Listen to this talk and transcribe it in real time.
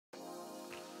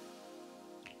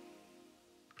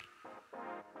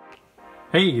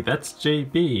Hey, that's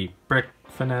JB, Brick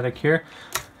Fanatic here.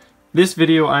 This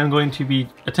video I'm going to be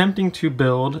attempting to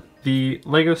build the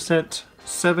LEGO set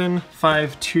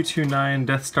 75229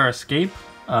 Death Star Escape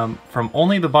from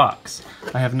only the box.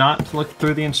 I have not looked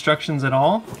through the instructions at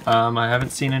all. I haven't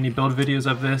seen any build videos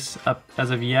of this up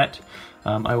as of yet.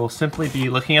 I will simply be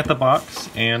looking at the box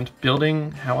and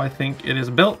building how I think it is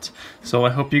built. So I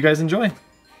hope you guys enjoy.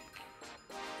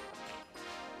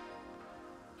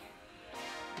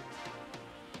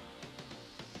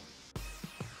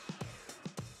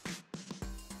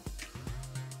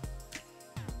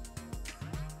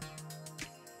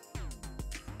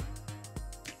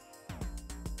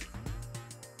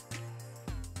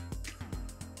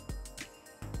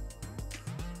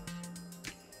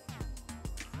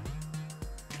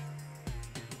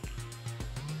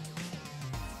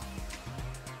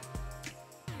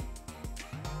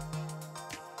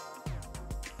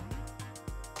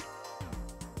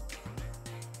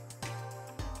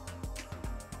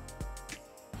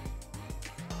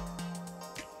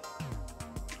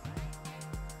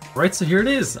 Right, so here it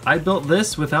is. I built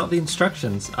this without the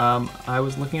instructions. I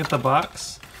was looking at the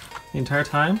box the entire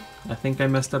time. I think I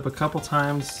messed up a couple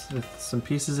times with some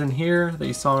pieces in here that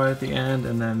you saw right at the end,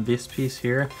 and then this piece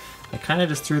here. I kind of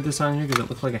just threw this on here because it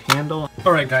looked like a handle.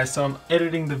 Alright guys, so I'm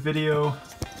editing the video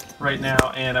right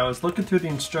now, and I was looking through the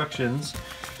instructions,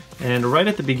 and right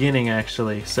at the beginning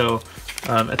actually. So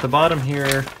at the bottom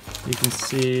here, you can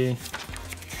see,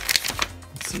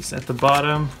 at the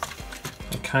bottom,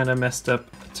 I kind of messed up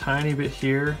tiny bit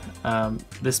here.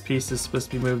 This piece is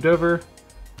supposed to be moved over,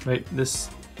 right?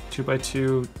 This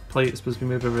 2x2 plate is supposed to be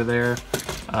moved over there.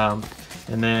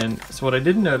 And then, so what I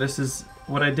didn't notice is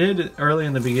what I did early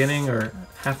in the beginning or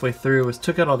halfway through was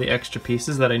took out all the extra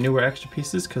pieces that I knew were extra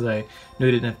pieces because I knew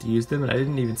I didn't have to use them, and I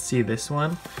didn't even see this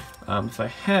one. If I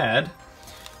had,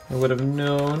 I would have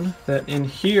known that in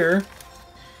here.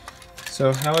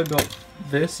 So how I built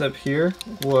this up here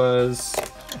was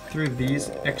I threw these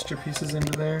extra pieces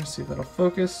into there, see if that'll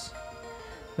focus,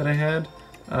 that I had.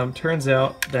 Turns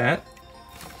out that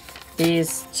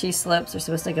these cheese slopes are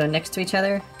supposed to go next to each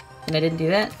other, and I didn't do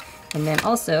that. And then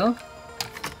also,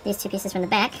 these two pieces from the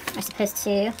back are supposed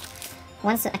to,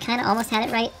 once I kind of almost had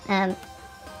it right,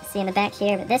 see in the back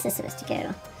here, but this is supposed to go right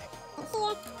here.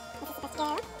 This is supposed to go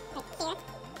right here.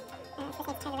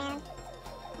 Supposed to turn around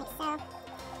like so.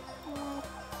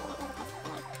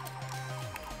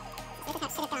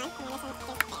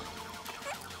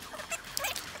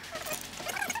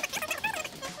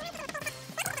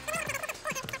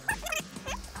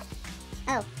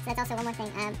 Oh, so that's also one more thing.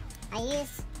 I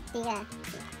used these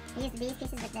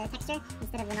pieces with the texture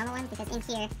instead of the normal ones because in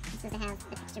here it's supposed to have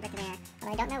the texture brick there.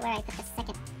 Although I don't know where I put the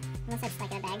second, unless it's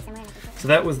like in a bag somewhere. So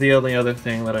that was the only other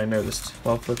thing that I noticed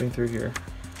while flipping through here.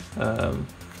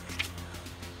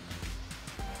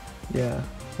 Yeah.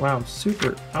 Wow, I'm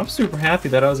super happy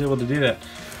that I was able to do that.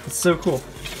 It's so cool.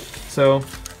 So,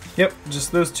 yep,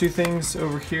 just those two things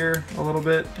over here a little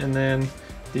bit, and then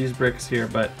these bricks here.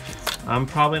 But I'm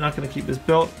probably not going to keep this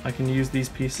built. I can use these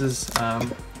pieces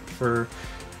for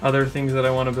other things that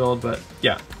I want to build. But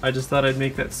yeah, I just thought I'd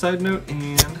make that side note,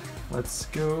 and let's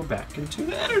go back into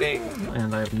the editing.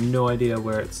 And I have no idea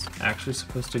where it's actually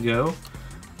supposed to go.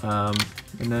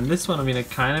 And then this one, I mean, it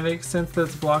kind of makes sense that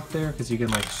it's blocked there because you can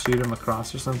like shoot them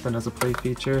across or something as a play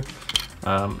feature.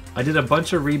 I did a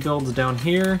bunch of rebuilds down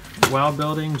here while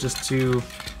building just to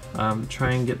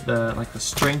try and get the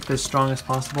strength as strong as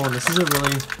possible. And this is a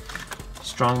really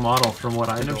strong model from what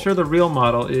I know. And I'm sure the real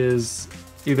model is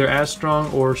either as strong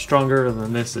or stronger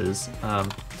than this is.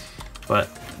 But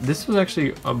this was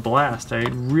actually a blast. I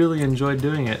really enjoyed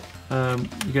doing it.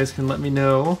 You guys can let me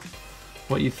know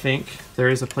what you think. There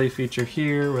is a play feature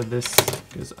here where this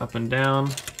goes up and down,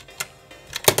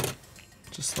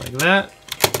 just like that.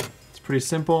 It's pretty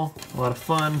simple, a lot of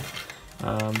fun.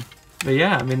 But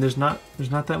yeah, I mean, there's not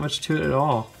that much to it at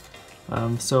all.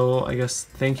 So I guess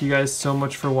thank you guys so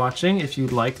much for watching. If you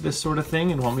like this sort of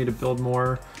thing and want me to build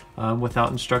more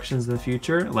without instructions in the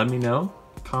future, let me know.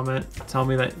 Comment, tell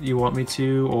me that you want me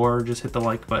to, or just hit the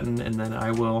like button and then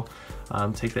I will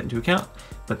take that into account.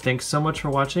 But thanks so much for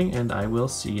watching, and I will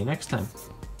see you next time.